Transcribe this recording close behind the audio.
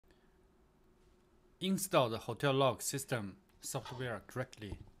install the hotel log system software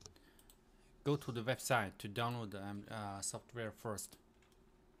correctly, go to the website to download the software first.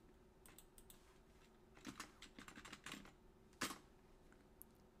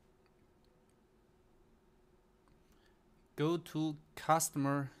 Go to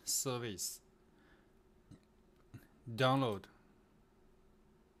customer service, download,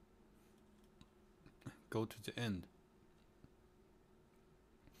 go to the end,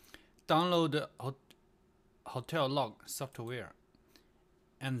 download the hotel log software,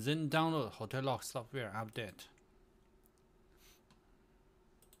 and then download hotel log software update.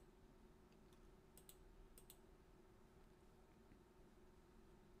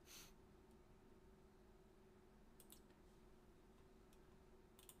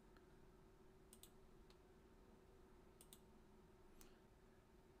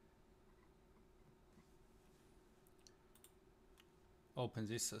 Open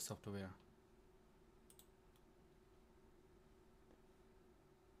this software.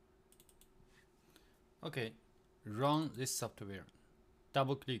 Okay, run this software.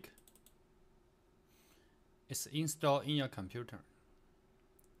 Double click. It's installed in your computer.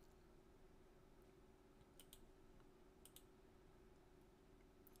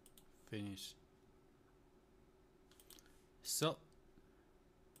 Finish. So,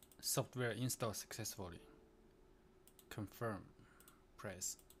 software installed successfully. Confirm.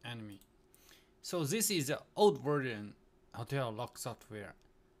 Press enemy. So this is the old version hotel log software.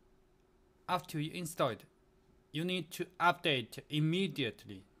 After you install it, you need to update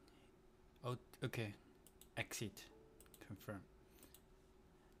immediately. Oh, okay, exit, confirm.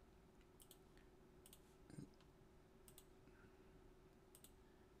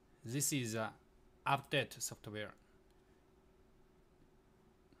 This is a update software.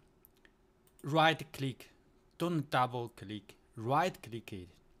 Right click, don't double click. Right click it.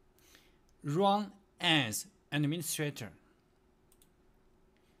 Run as administrator.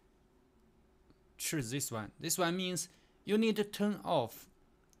 Choose this one. This one means you need to turn off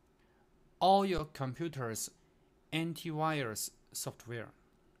all your computer's antivirus software.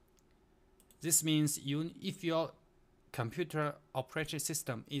 This means if your computer operating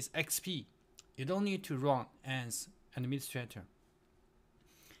system is XP, you don't need to run as administrator.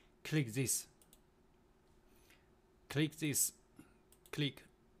 Click this. Click this. Click.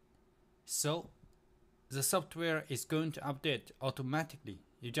 So the software is going to update automatically.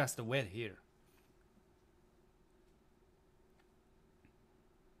 You just wait here.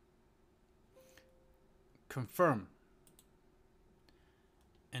 Confirm.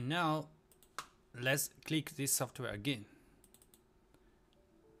 And now let's click this software again.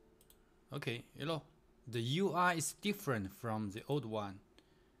 Okay, the UI is different from the old one.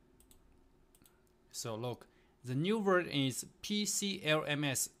 So look, the new version is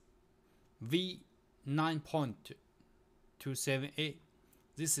PCLMS v9.278.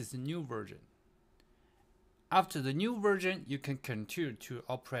 This is the new version. After the new version, you can continue to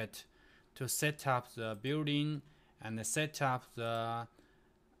operate, to set up the building and set up the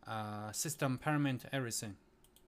system parameter, everything.